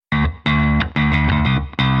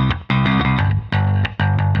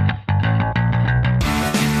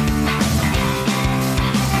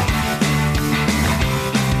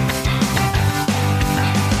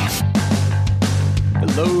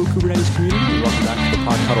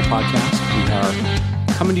Pod Huddle podcast. We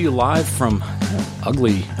are coming to you live from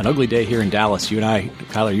an ugly day here in Dallas. You and I,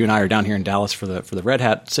 Kyler, are down here in Dallas for the Red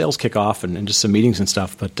Hat sales kickoff and just some meetings and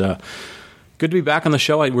stuff. But good to be back on the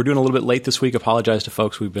show. We're doing a little bit late this week. Apologize to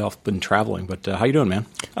folks. We've both been traveling. But how you doing, man?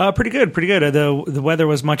 Pretty good. The weather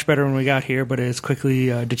was much better when we got here, but it's quickly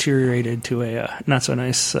deteriorated to a not so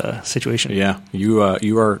nice situation. Yeah, you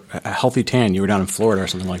are a healthy tan. You were down in Florida or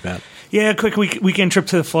something like that. Yeah, quick weekend trip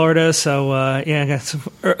to Florida. So I got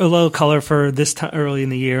a little color for this time early in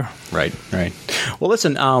the year. Right. Well,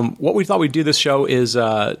 listen. What we thought we'd do this show is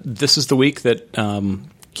this is the week that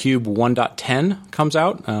Cube 1.10 comes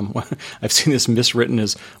out. I've seen this miswritten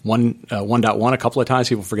as 1.1 a couple of times.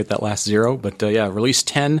 People forget that last zero. But release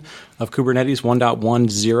 10 of Kubernetes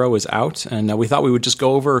 1.10 is out. And we thought we would just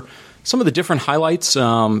go over some of the different highlights,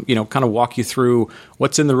 kind of walk you through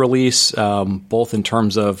what's in the release, both in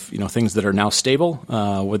terms of, things that are now stable,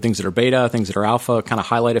 with things that are beta, things that are alpha, kind of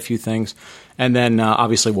highlight a few things. And then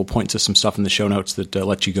obviously we'll point to some stuff in the show notes that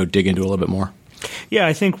let you go dig into a little bit more. Yeah,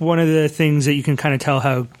 I think one of the things that you can kind of tell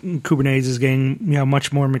how Kubernetes is getting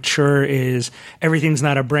much more mature is everything's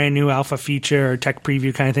not a brand new alpha feature or tech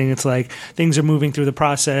preview kind of thing. It's like things are moving through the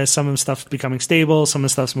process. Some of the stuff's becoming stable. Some of the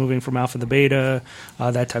stuff's moving from alpha to beta,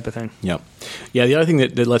 that type of thing. Yep. Yeah, the other thing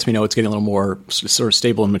that lets me know it's getting a little more sort of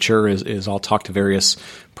stable and mature is I'll talk to various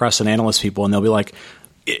press and analyst people, and they'll be like,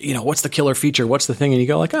 what's the killer feature? What's the thing? And you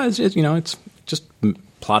go like, it's just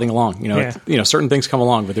plodding along. Certain things come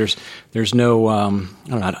along, but there's no. I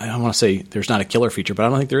don't want to say there's not a killer feature, but I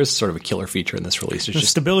don't think there is sort of a killer feature in this release.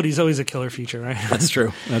 Stability is always a killer feature, right? That's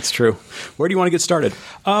true. Where do you want to get started?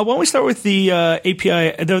 Why don't we start with the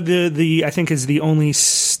API? The I think is the only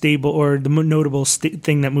stable or the notable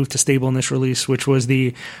thing that moved to stable in this release, which was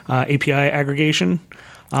the API aggregation.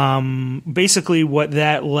 Basically, what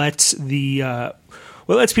that lets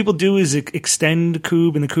people do is extend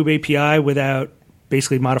Kube and the Kube API without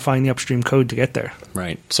basically modifying the upstream code to get there.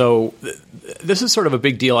 Right. So this is sort of a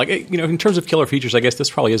big deal. In terms of killer features, I guess this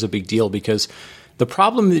probably is a big deal because the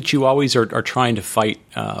problem that you always are trying to fight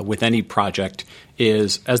with any project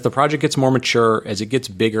is as the project gets more mature, as it gets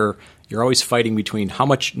bigger, you're always fighting between how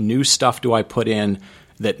much new stuff do I put in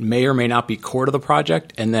that may or may not be core to the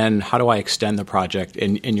project, and then how do I extend the project?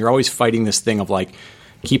 And you're always fighting this thing of like,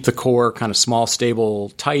 keep the core kind of small, stable,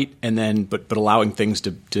 tight, and then but allowing things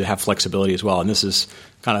to have flexibility as well. And this is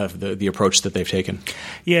kind of the approach that they've taken.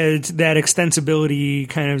 Yeah, it's that extensibility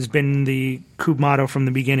kind of has been the Kube motto from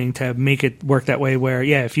the beginning to make it work that way. Where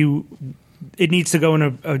it needs to go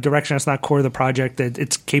in a direction that's not core to the project, that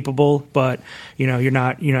it's capable, but you're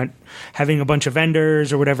not having a bunch of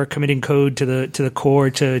vendors or whatever committing code to the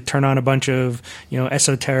core to turn on a bunch of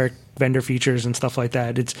esoteric vendor features and stuff like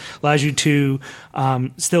that. It allows you to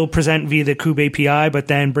still present via the Kube API, but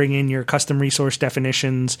then bring in your custom resource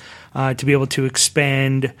definitions to be able to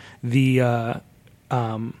expand the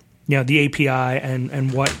API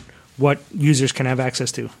and what users can have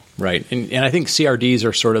access to. Right, and I think CRDs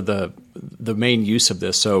are sort of the main use of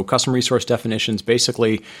this. So custom resource definitions,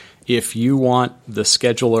 basically, if you want the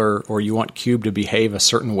scheduler or you want Kube to behave a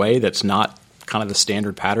certain way that's not kind of the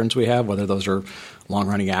standard patterns we have, whether those are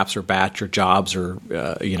long-running apps or batch or jobs or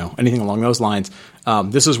anything along those lines,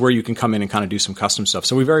 this is where you can come in and kind of do some custom stuff.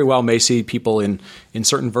 So we very well may see people in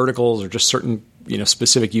certain verticals or just certain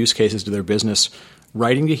specific use cases to their business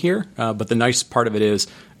writing to here. But the nice part of it is,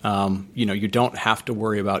 you don't have to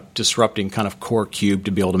worry about disrupting kind of core Kube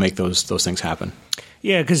to be able to make those things happen.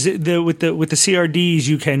 Yeah, because with the CRDs,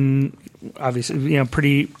 you can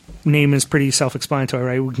obviously name is pretty self-explanatory,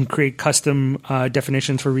 right? We can create custom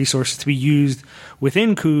definitions for resources to be used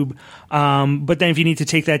within Kube, but then if you need to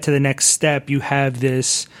take that to the next step, you have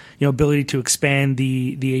this ability to expand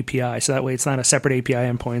the API. So that way, it's not a separate API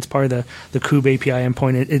endpoint; it's part of the Kube API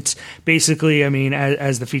endpoint. It's basically,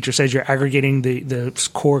 as the feature says, you're aggregating the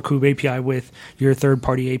core Kube API with your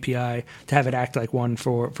third-party API to have it act like one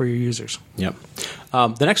for your users. Yep.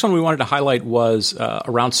 The next one we wanted to highlight was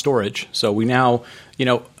around storage. So we now,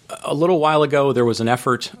 a little while ago, there was an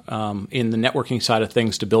effort in the networking side of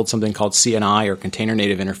things to build something called CNI or Container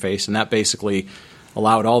Native Interface, and that basically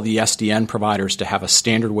allowed all the SDN providers to have a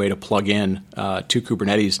standard way to plug in to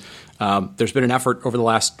Kubernetes. There's been an effort over the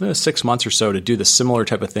last 6 months or so to do the similar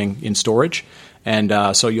type of thing in storage,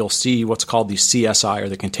 and so you'll see what's called the CSI or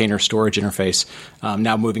the Container Storage Interface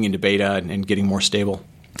now moving into beta and getting more stable.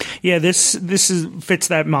 Yeah, this fits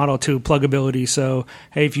that model too, pluggability. So,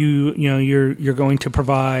 hey, if you're going to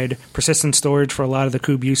provide persistent storage for a lot of the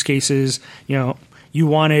Kube use cases, you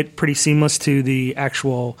want it pretty seamless to the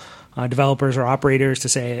actual developers or operators to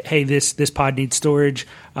say, hey, this pod needs storage,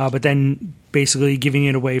 but then basically giving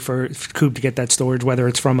it away for Kube to get that storage, whether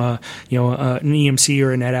it's from an EMC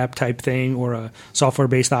or a NetApp type thing or a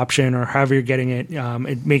software-based option or however you're getting it,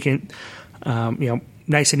 making it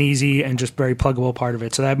nice and easy and just very pluggable part of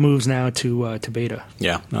it. So that moves now to beta.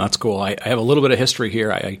 Yeah, no, that's cool. I have a little bit of history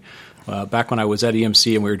here. Back when I was at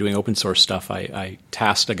EMC and we were doing open source stuff, I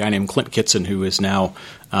tasked a guy named Clint Kitson, who is now,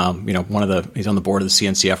 he's on the board of the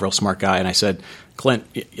CNCF, real smart guy. And I said, Clint,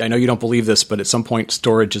 I know you don't believe this, but at some point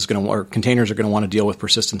storage is going to, or containers are going to want to deal with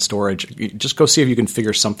persistent storage. Just go see if you can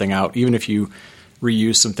figure something out, even if you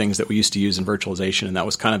reuse some things that we used to use in virtualization. And that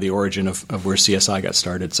was kind of the origin of where CSI got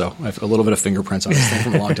started. So I have a little bit of fingerprints on this thing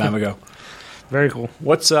from a long time ago. Very cool.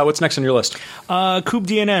 What's next on your list? Kube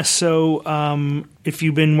DNS. So if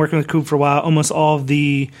you've been working with Kube for a while, almost all of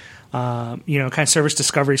the kind of service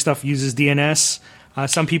discovery stuff uses DNS.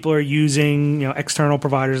 Some people are using external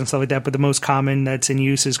providers and stuff like that, but the most common that's in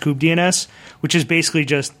use is Kube DNS, which is basically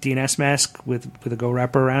just DNS mask with a Go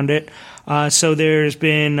wrapper around it. So there's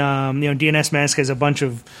been DNS mask has a bunch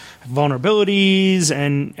of vulnerabilities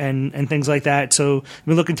and things like that. So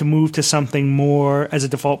we're looking to move to something more as a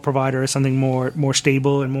default provider, something more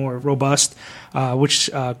stable and more robust, which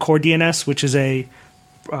Core DNS, which is a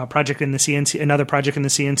project in the CNC, another project in the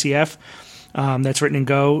CNCF that's written in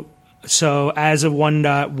Go. So as of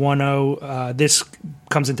 1.10, this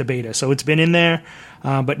comes into beta. So it's been in there,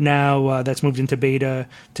 but now that's moved into beta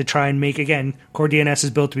to try and make, again, Core DNS is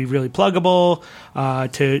built to be really pluggable,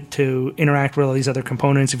 to interact with all these other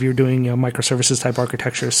components if you're doing microservices type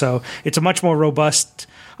architecture. So it's a much more robust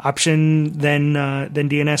option than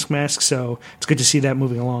DNS mask. So it's good to see that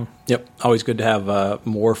moving along. Yep, always good to have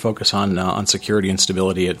more focus on security and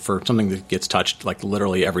stability for something that gets touched like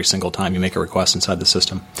literally every single time you make a request inside the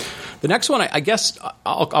system. The next one, I guess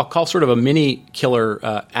I'll call sort of a mini killer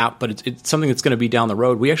app, but it's something that's going to be down the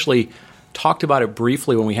road. We actually talked about it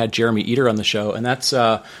briefly when we had Jeremy Eder on the show, and that's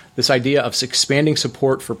this idea of expanding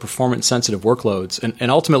support for performance-sensitive workloads. And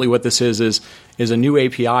ultimately what this is a new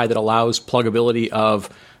API that allows pluggability of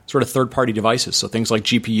sort of third-party devices, so things like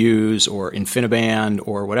GPUs or InfiniBand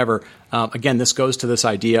or whatever. Again, this goes to this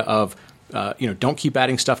idea of don't keep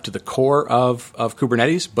adding stuff to the core of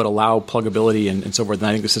Kubernetes, but allow pluggability and so forth. And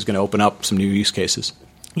I think this is going to open up some new use cases.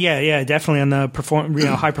 Yeah, definitely on the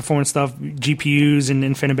high performance stuff. GPUs and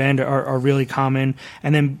InfiniBand are really common.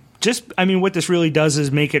 And then what this really does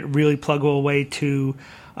is make it really pluggable way to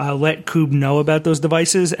let Kube know about those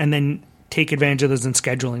devices and then take advantage of those in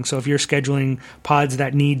scheduling. So if you're scheduling pods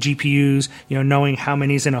that need GPUs, knowing how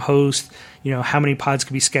many is in a host, how many pods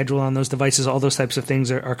can be scheduled on those devices, all those types of things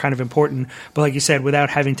are kind of important. But like you said, without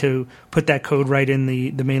having to put that code right in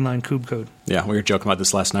the mainline Kube code. Yeah, we were joking about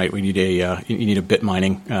this last night. We need you need a bit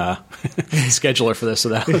mining scheduler for this, so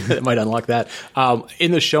that might unlock that.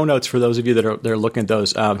 In the show notes for those of you that are looking at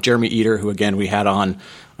those, Jeremy Eder, who again we had on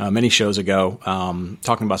many shows ago,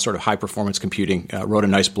 talking about sort of high performance computing, wrote a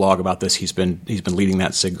nice blog about this. He's been leading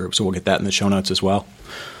that SIG group, so we'll get that in the show notes as well.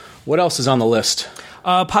 What else is on the list?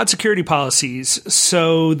 Pod security policies.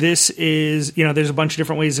 So this is, there's a bunch of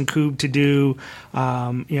different ways in Kube to do,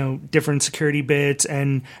 different security bits.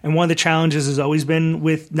 And one of the challenges has always been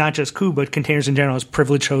with not just Kube, but containers in general is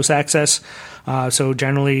privileged host access. So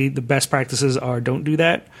generally the best practices are don't do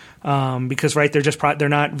that. Because they're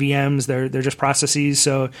not VMs, they're just processes.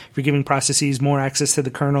 So if you're giving processes more access to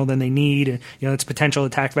the kernel than they need, it's potential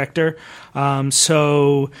attack vector.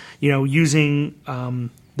 Using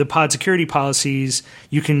the pod security policies,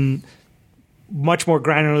 you can much more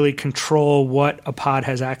granularly control what a pod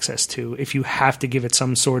has access to if you have to give it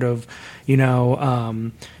some sort of,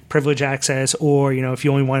 privilege access, or, if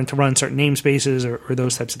you only wanted to run certain namespaces or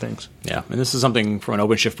those types of things. Yeah, and this is something from an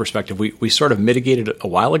OpenShift perspective we sort of mitigated a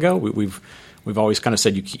while ago. We've always kind of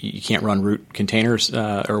said you can't run root containers,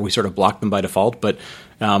 or we sort of block them by default. But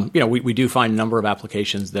we do find a number of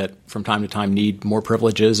applications that from time to time need more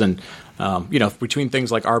privileges, and between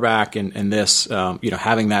things like RBAC and this,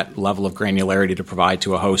 having that level of granularity to provide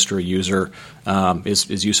to a host or a user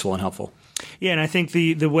is useful and helpful. Yeah, and I think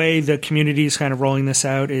the way the community is kind of rolling this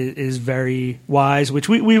out is very wise. I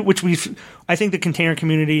think the container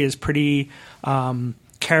community is pretty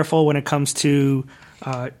careful when it comes to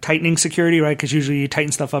tightening security, right? Because usually you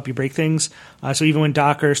tighten stuff up, you break things. So even when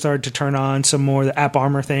Docker started to turn on some more of the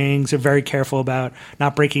AppArmor things, they're very careful about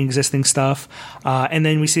not breaking existing stuff. And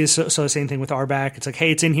then we see the same thing with RBAC. It's like,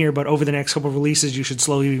 hey, it's in here, but over the next couple of releases, you should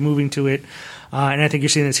slowly be moving to it. And I think you're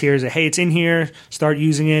seeing this here is that, hey, it's in here, start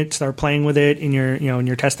using it, start playing with it in your, in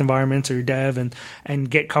your test environments or your dev, and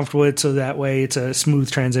get comfortable with it so that way it's a smooth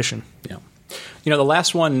transition. Yeah. The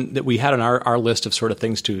last one that we had on our list of sort of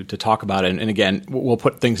things to talk about, and again, we'll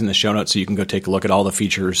put things in the show notes so you can go take a look at all the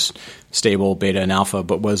features, stable, beta, and alpha,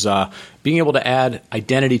 but was being able to add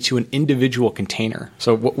identity to an individual container.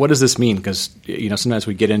 So what does this mean? Because sometimes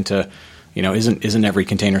we get into, isn't every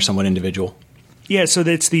container somewhat individual? Yeah, so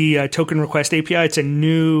that's the token request API. It's a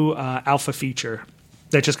new alpha feature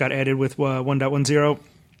that just got added with 1.10.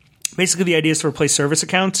 Basically, the idea is to replace service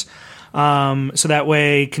accounts. So that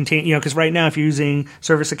way, because right now, if you're using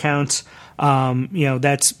service accounts,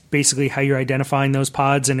 that's basically how you're identifying those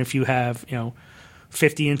pods. And if you have,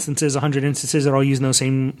 50 instances, 100 instances, they're all using those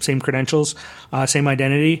same credentials, same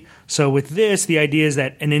identity. So with this, the idea is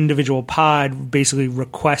that an individual pod basically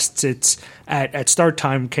requests its at start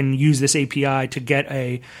time can use this API to get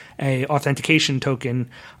a authentication token,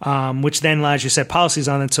 which then allows you to set policies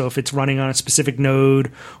on it. So if it's running on a specific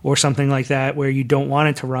node or something like that where you don't want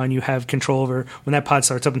it to run, you have control over when that pod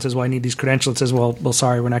starts up and says, "Well, I need these credentials." It says, "Well,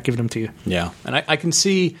 sorry, we're not giving them to you." Yeah, and I can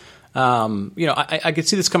see. I could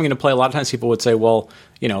see this coming into play. A lot of times people would say, well,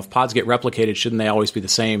 if pods get replicated, shouldn't they always be the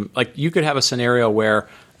same? Like you could have a scenario where,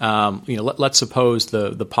 let's suppose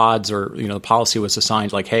the pods or, the policy was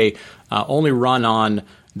assigned like, hey, only run on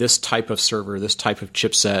this type of server, this type of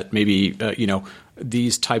chipset, maybe,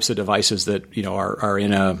 these types of devices that, are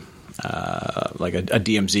in a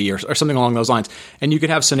DMZ or something along those lines. And you could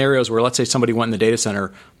have scenarios where, let's say somebody went in the data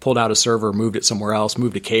center, pulled out a server, moved it somewhere else,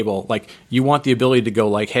 moved a cable. Like you want the ability to go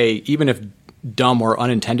like, hey, even if dumb or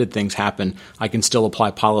unintended things happen, I can still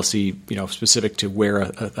apply policy, specific to where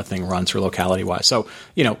a thing runs or locality wise. So,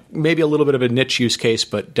 maybe a little bit of a niche use case,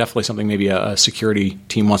 but definitely something maybe a security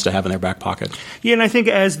team wants to have in their back pocket. Yeah, and I think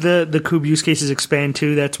as the Kube use cases expand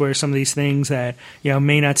too, that's where some of these things that,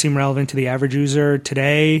 may not seem relevant to the average user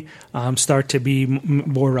today start to be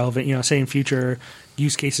more relevant, say in future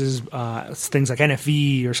use cases, things like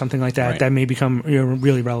NFV or something like that, right, that may become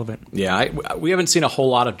really relevant. Yeah, we haven't seen a whole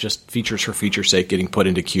lot of just features for feature's sake getting put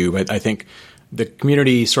into Kube. I think the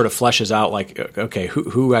community sort of fleshes out like, okay,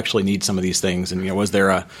 who actually needs some of these things? And, was there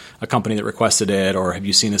a company that requested it, or have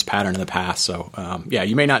you seen this pattern in the past? So,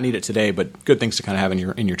 you may not need it today, but good things to kind of have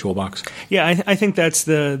in your toolbox. Yeah, I think that's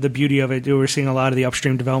the beauty of it. We're seeing a lot of the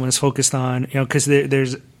upstream development is focused on, because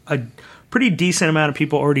there's a pretty decent amount of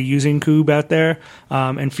people already using Kube out there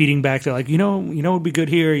and feeding back. They're like, what would be good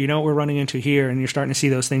here, what we're running into here, and you're starting to see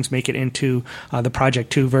those things make it into the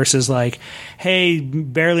project too, versus like, hey,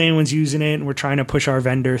 barely anyone's using it and we're trying to push our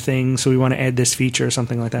vendor thing, so we want to add this feature or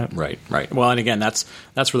something like that. Right. Well, and again, that's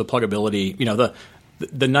where the pluggability,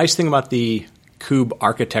 the nice thing about the Kube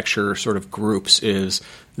architecture sort of groups is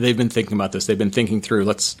they've been thinking about this. They've been thinking through,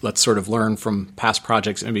 let's sort of learn from past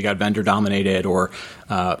projects that maybe got vendor dominated or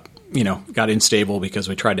got unstable because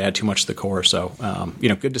we tried to add too much to the core. So,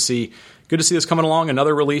 good to see this coming along.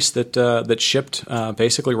 Another release that shipped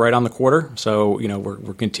basically right on the quarter. So,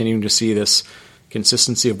 we're continuing to see this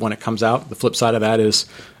consistency of when it comes out. The flip side of that is,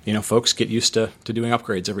 folks get used to doing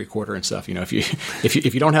upgrades every quarter and stuff. If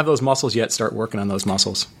you don't have those muscles yet, start working on those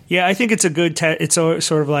muscles. Yeah, I think it's a good it's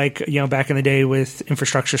sort of like, back in the day with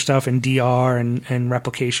infrastructure stuff and DR and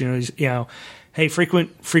replication, it was, hey,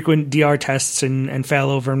 frequent DR tests and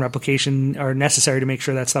failover and replication are necessary to make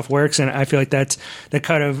sure that stuff works. And I feel like that's the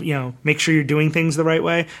kind of, make sure you're doing things the right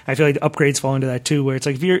way. I feel like upgrades fall into that too, where it's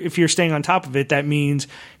like if you're staying on top of it, that means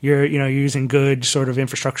you're using good sort of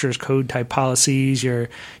infrastructure as code type policies, your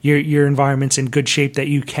environment's in good shape that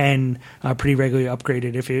you can pretty regularly upgrade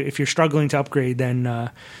it. If you're struggling to upgrade, then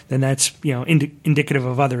that's indicative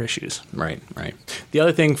of other issues. Right. The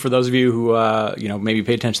other thing for those of you who maybe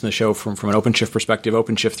pay attention to the show from an OpenShift perspective,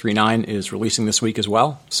 OpenShift 3.9 is releasing this week as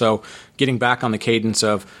well. So getting back on the cadence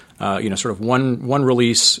of sort of one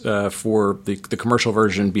release for the commercial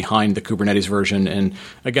version behind the Kubernetes version. And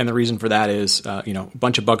again, the reason for that is a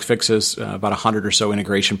bunch of bug fixes, about 100 or so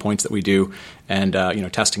integration points that we do, and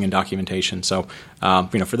testing and documentation. So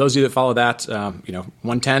for those of you that follow that,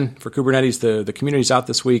 110 for Kubernetes, the community's out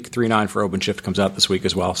this week. 3.9 for OpenShift comes out this week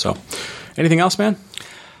as well. So anything else, man?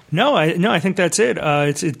 No, I think that's it.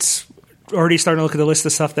 It's already starting to look at the list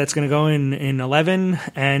of stuff that's going to go in 11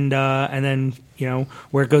 and then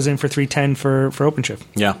where it goes in for 3.10 for OpenShift.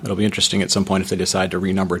 Yeah, it'll be interesting at some point if they decide to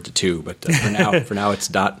renumber it to 2, but for now it's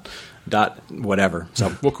dot whatever.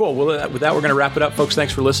 So, well, cool. Well, with that, we're going to wrap it up, folks.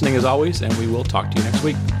 Thanks for listening as always, and we will talk to you next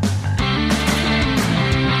week.